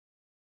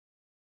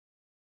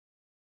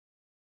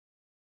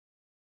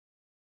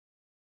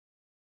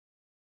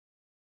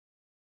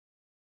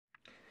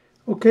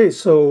Okay,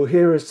 so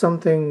here is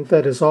something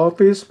that is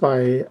obvious,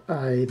 but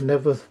I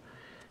never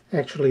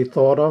actually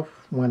thought of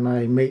when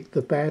I made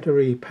the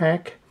battery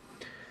pack.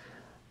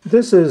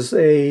 This is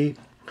a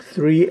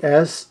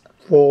 3S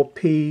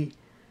 4P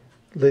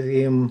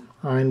lithium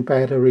ion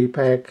battery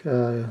pack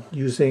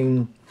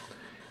using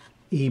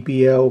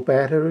EBL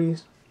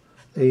batteries.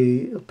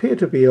 They appear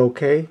to be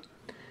okay,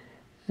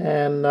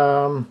 and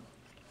I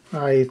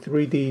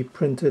 3D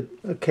printed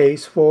a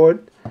case for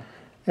it,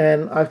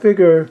 and I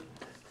figure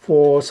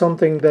for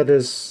something that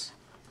is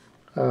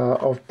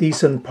of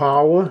decent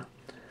power,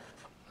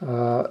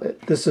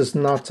 this is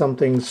not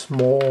something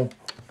small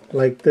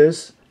like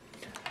this.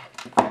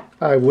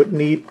 I would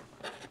need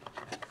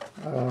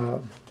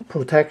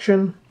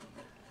protection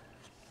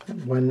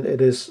when it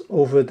is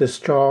over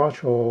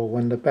discharge, or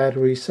when the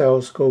battery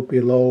cells go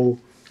below,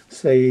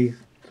 say,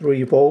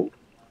 3 volt.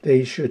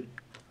 They should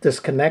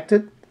disconnect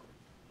it.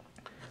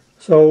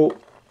 So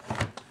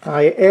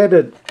I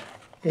added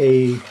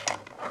a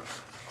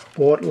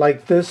board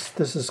like this.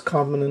 This is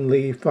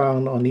commonly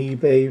found on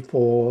eBay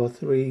for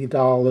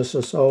 $3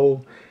 or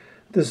so.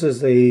 This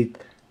is a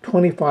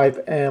 25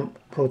 amp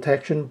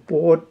protection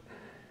board.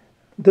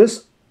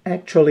 This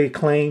actually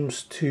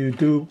claims to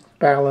do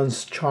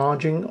balance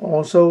charging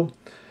also,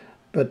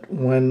 but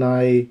when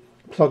I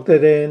plugged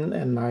it in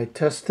and I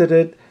tested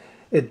it,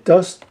 it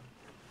does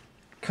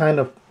kind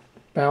of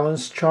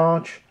balance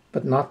charge,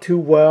 but not too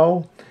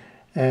well,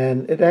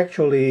 and it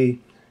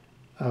actually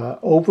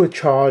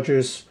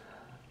overcharges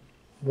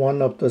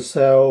one of the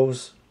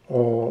cells,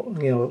 or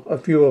a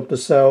few of the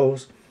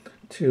cells,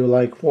 to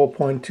like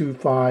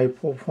 4.25,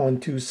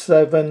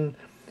 4.27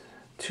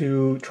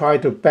 to try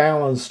to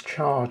balance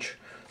charge.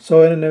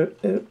 So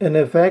in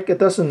effect, it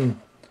doesn't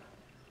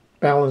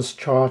balance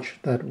charge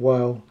that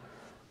well.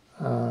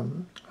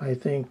 I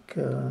think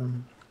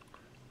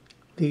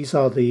these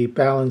are the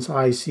balance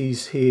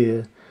ICs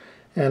here.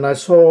 And I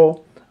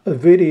saw a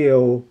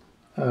video,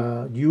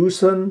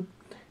 Yousun,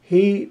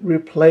 he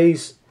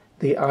replaced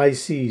the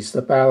ICs,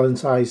 the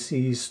balance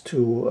ICs,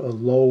 to a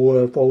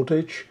lower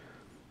voltage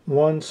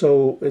one,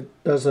 so it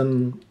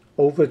doesn't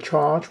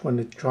overcharge when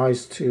it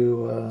tries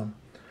to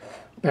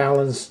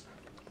balance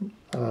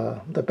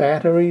the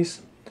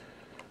batteries.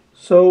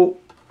 So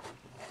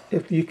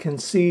if you can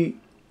see,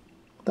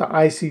 the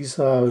ICs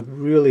are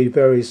really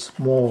very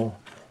small.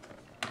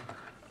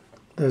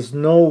 There's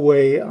no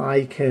way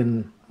I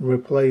can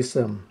replace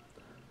them.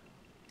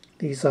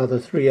 These are the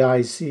 3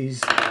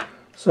 ICs.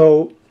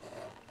 So,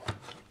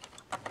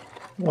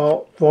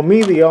 well, for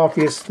me, the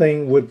obvious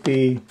thing would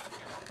be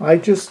I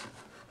just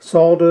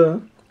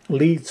solder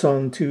leads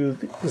onto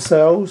the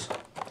cells.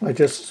 I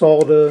just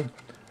solder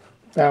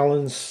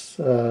balance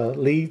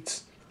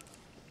leads,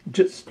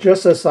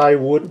 just as I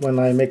would when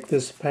I make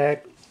this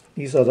pack.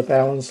 These are the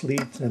balance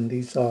leads, and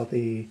these are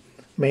the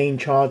main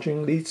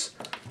charging leads.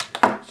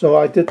 So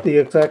I did the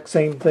exact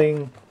same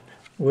thing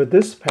with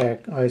this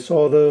pack. I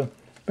solder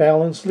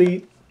balance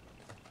lead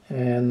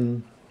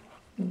and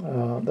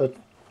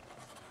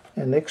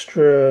an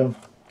extra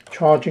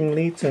charging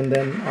leads, and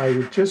then I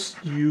would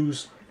just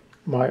use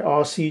my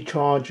RC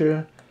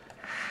charger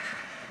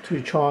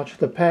to charge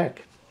the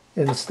pack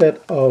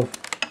instead of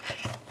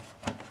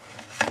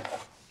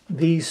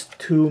these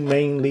 2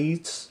 main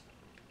leads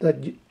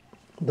that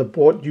the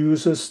board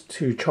uses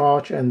to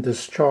charge and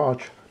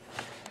discharge.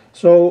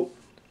 So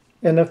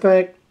in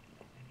effect,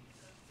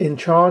 in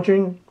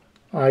charging,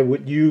 I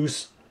would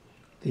use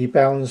the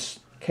balance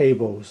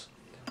cables,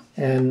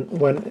 and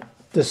when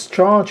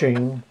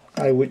discharging,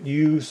 I would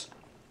use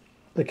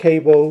the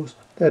cables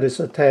that is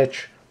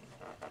attached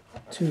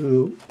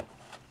to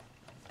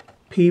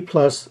P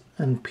plus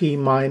and P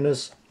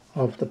minus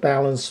of the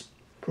balance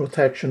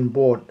protection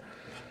board.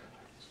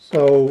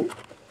 So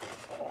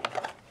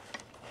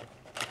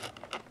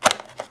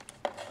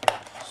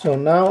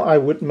now I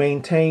would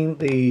maintain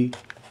the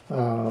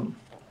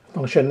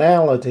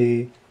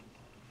functionality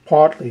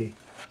partly.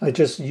 I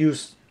just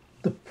use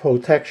the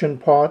protection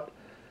part.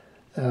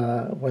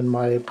 When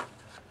my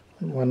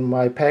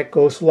pack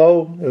goes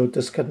low, it will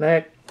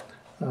disconnect.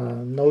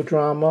 No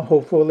drama,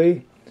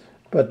 hopefully.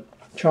 But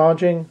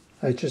charging,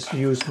 I just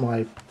use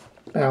my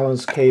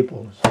balance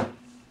cables,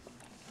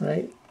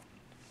 right?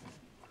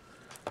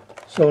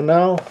 So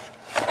now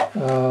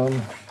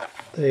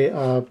they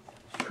are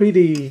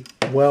pretty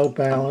well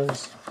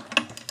balanced.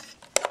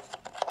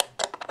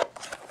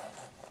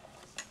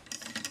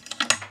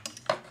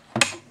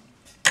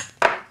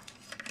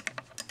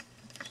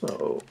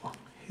 So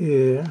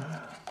here,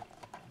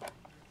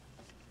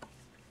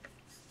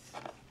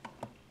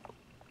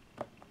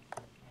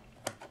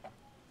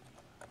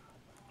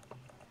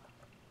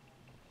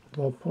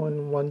 four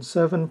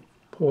 4.17,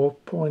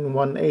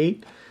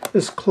 4.18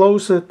 is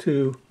closer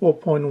to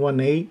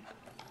 4.18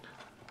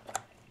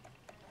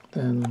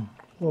 than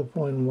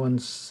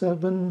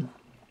 4.17,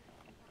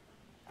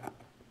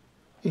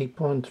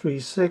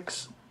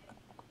 8.36,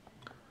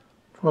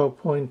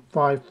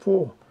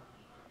 12.54.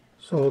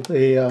 So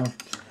they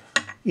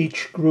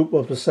each group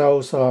of the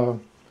cells are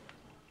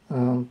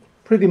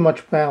pretty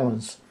much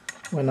balanced.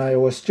 when I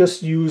was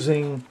just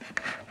using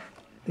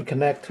the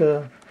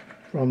connector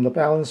from the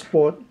balance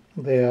board,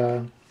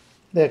 they're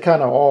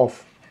kind of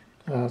off,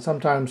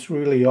 sometimes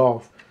really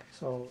off.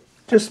 So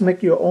just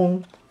make your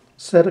own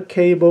set of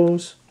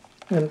cables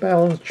and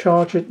balance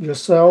charge it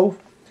yourself,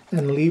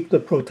 and leave the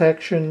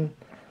protection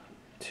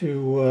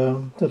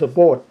to the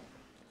board.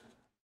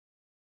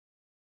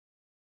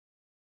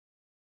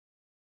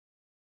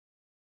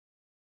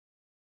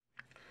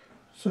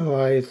 So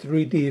I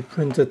 3D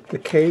printed the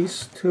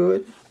case to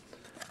it.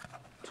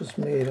 Just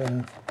made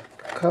a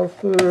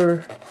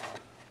cover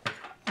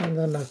and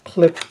then a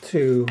clip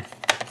to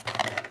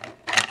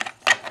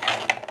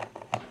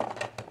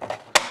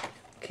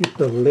keep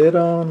the lid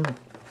on.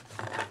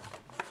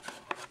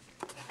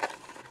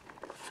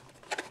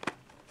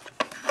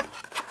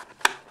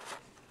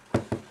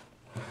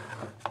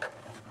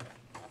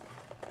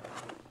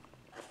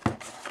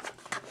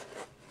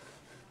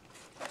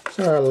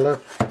 So I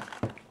left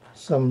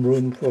some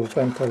room for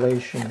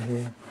ventilation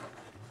here.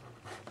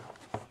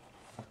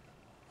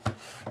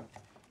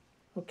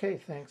 Okay,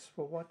 thanks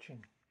for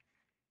watching.